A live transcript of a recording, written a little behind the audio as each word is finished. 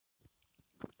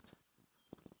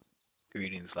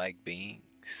Greetings, like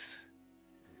beings,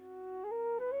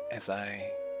 as I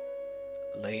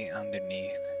lay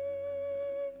underneath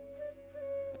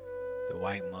the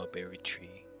white mulberry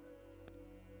tree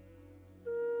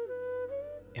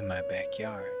in my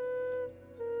backyard.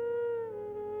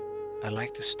 I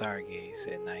like to stargaze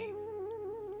at night.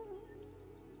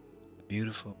 A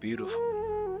beautiful,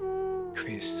 beautiful,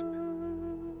 crisp,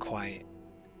 quiet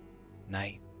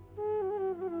night.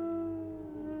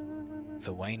 It's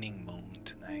a waning moon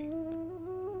tonight.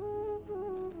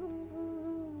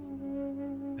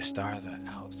 The stars are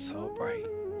out so bright.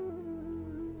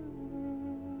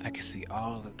 I can see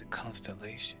all of the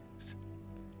constellations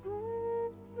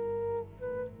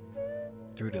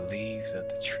through the leaves of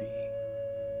the tree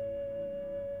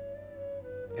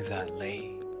as I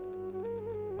lay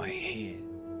my head,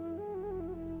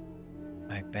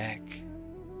 my back,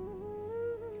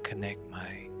 and connect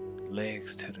my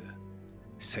legs to the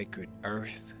sacred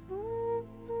earth.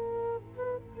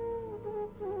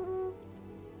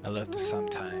 I love to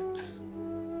sometimes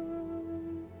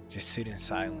just sit in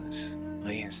silence,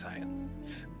 lay in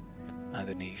silence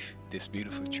underneath this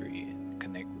beautiful tree and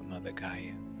connect with Mother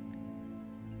Gaia.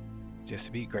 Just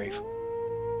to be grateful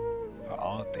for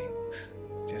all things,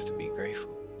 just to be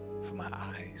grateful for my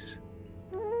eyes.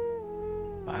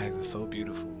 My eyes are so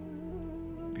beautiful,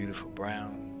 beautiful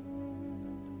brown,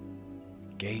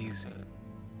 gazing,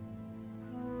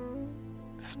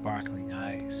 sparkling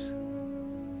eyes,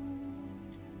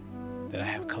 that I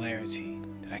have clarity,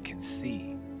 that I can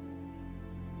see.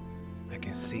 I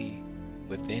can see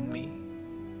within me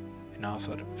and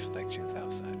also the reflections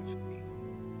outside of me.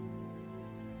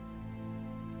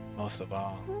 Most of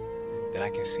all, that I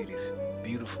can see this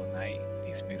beautiful night,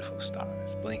 these beautiful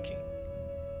stars blinking,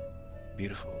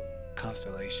 beautiful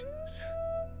constellations.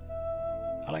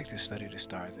 I like to study the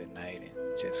stars at night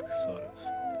and just sort of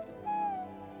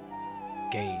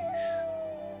gaze.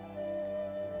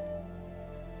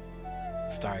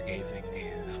 Stargazing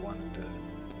is one of the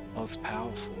most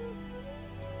powerful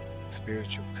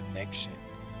spiritual connection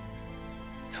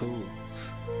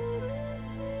tools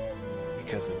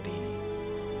because of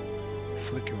the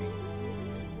flickering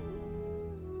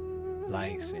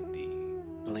lights and the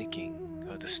blinking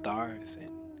of the stars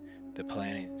and the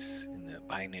planets and the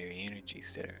binary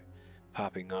energies that are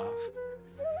popping off,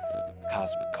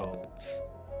 cosmic codes.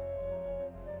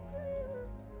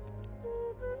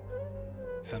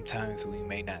 Sometimes we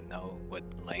may not know what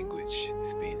language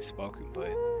is being spoken,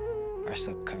 but our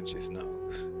subconscious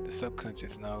knows. The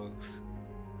subconscious knows,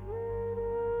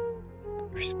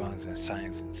 responds in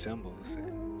signs and symbols,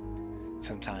 and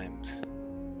sometimes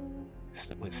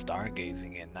with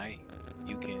stargazing at night,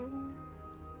 you can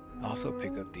also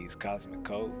pick up these cosmic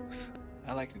codes.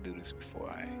 I like to do this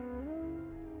before I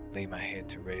lay my head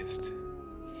to rest.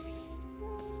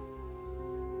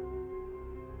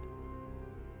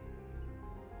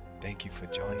 Thank you for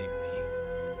joining me,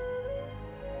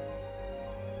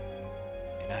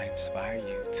 and I inspire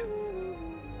you to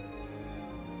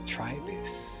try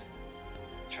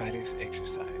this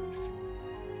exercise.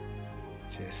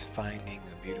 Just finding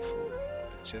a beautiful,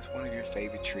 just one of your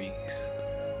favorite trees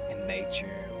in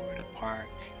nature or in a park,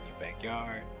 in your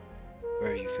backyard,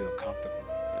 wherever you feel comfortable.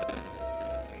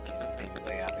 You can maybe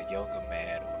lay out a yoga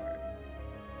mat or,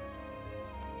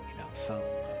 some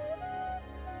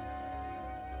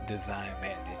design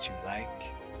mat that you like,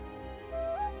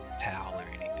 towel or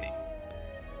anything,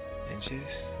 and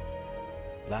just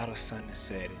allow the sun to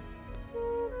set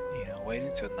and wait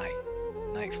until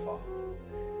nightfall,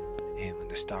 and when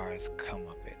the stars come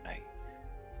up at night.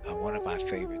 One of my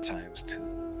favorite times to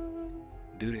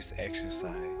do this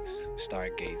exercise,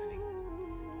 stargazing,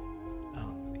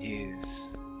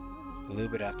 is a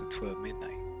little bit after 12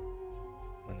 midnight,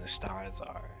 when the stars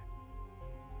are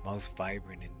most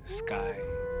vibrant in the sky.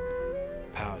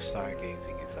 Power of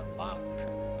stargazing is unlocked.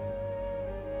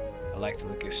 I like to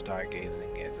look at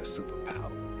stargazing as a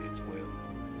superpower as well.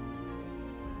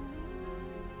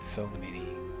 So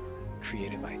many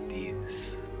creative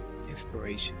ideas,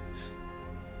 inspirations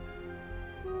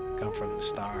come from the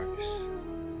stars.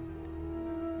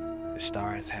 The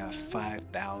stars have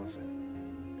 5,000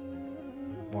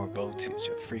 more voltage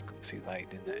or frequency light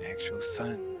than the actual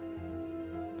sun.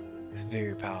 It's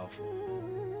very powerful.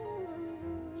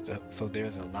 So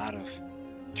there's a lot of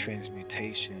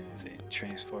transmutations and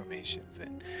transformations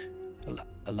and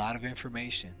a lot of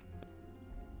information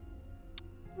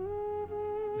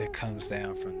that comes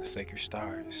down from the sacred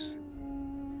stars.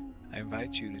 I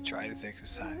invite you to try this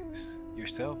exercise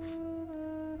yourself.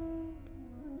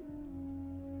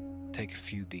 Take a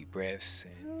few deep breaths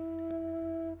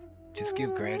and just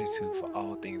give gratitude for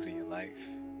all things in your life.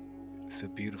 It's a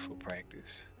beautiful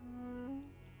practice.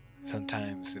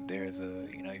 Sometimes if there's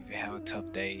if you have a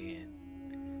tough day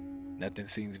and nothing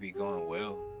seems to be going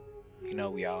well,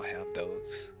 we all have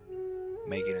those.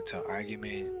 May get into an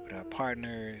argument with our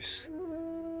partners.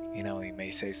 We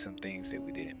may say some things that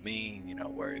we didn't mean,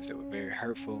 words that were very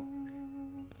hurtful.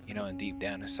 And deep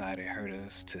down inside it hurt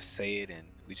us to say it, and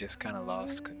we just kind of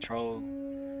lost control.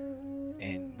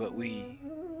 But we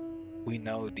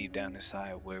know deep down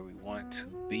inside where we want to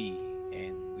be,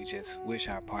 and we just wish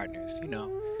our partners,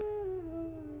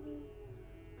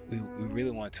 we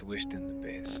really want to wish them the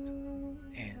best.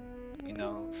 And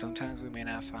sometimes we may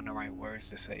not find the right words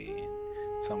to say, and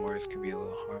some words can be a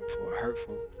little harmful or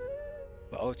hurtful,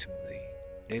 but ultimately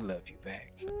they love you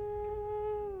back.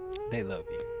 They love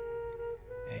you,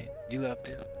 and you love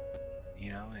them,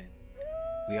 and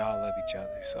we all love each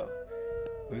other, so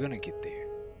we're gonna get there.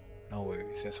 No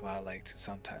worries. That's why I like to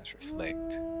sometimes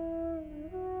reflect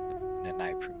when the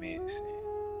night permits,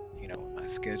 and when my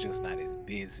schedule's not as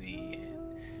busy,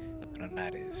 and when I'm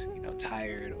not as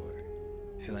tired or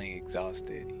feeling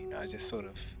exhausted, I just sort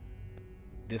of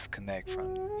disconnect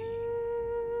from the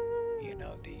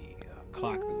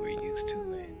clock that we're used to,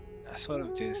 and I sort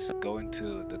of just go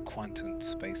into the quantum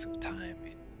space of time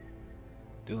and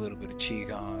do a little bit of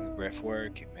qigong, breath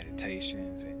work, and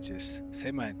meditations, and just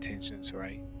say my intentions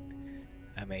right.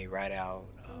 I may write out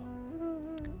a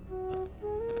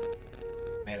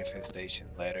manifestation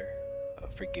letter, a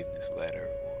forgiveness letter,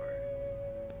 or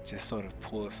just sort of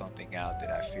pull something out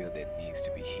that I feel that needs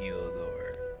to be healed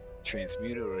or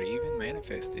transmuted or even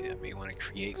manifested. I may want to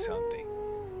create something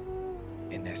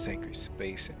in that sacred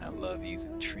space, and I love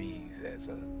using trees as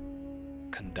a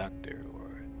conductor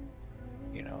or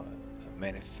a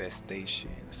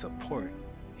manifestation support.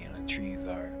 Trees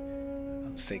are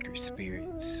sacred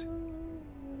spirits,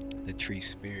 the tree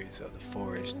spirits of the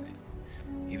forest, and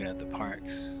even at the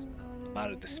parks. A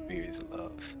lot of the spirits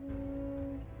love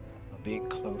being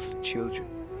close to children.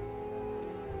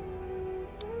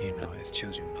 As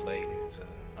children play, there's an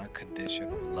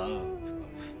unconditional love of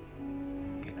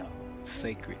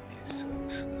sacredness,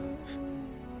 of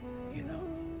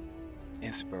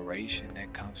inspiration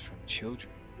that comes from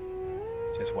children.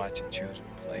 Just watching children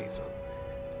play. So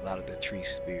a lot of the tree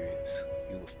spirits,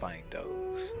 you will find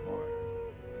those more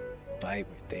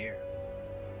vibrant there.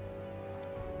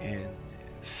 And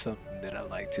something that I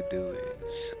like to do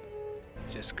is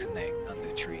just connect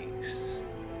under trees,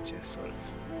 just sort of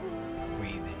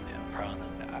breathe in the prana,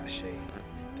 the ashe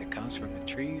that comes from the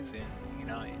trees, and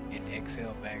and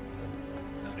exhale back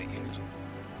the energy,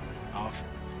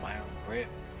 offering of my own breath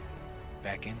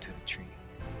back into the tree,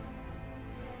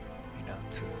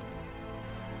 to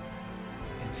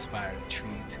inspire the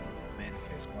tree to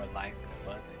manifest more life and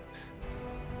abundance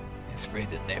and spread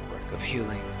the network of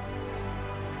healing,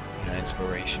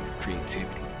 inspiration and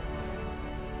creativity.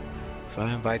 So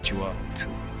I invite you all to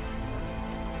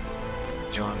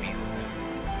join me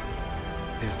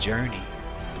on this journey,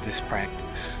 this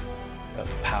practice of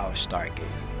the power of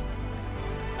stargazing.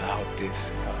 I hope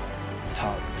this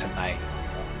talk tonight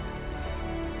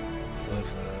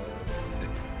was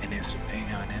an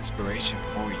inspiration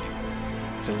for you.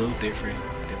 It's a little different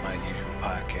than my usual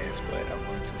podcast, but I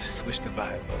wanted to switch the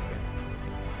vibe up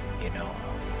and,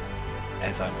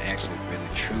 as I'm actually really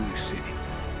truly sitting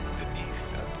underneath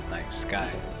the night sky,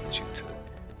 I want you to,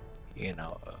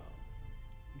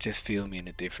 just feel me in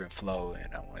a different flow,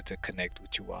 and I wanted to connect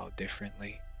with you all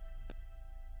differently,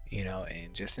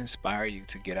 and just inspire you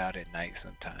to get out at night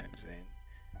sometimes and,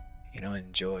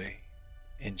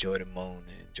 enjoy the moon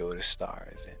and enjoy the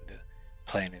stars and the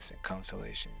planets and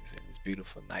constellations and this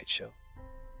beautiful night show.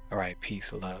 All right,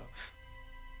 peace, love,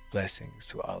 blessings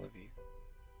to all of you.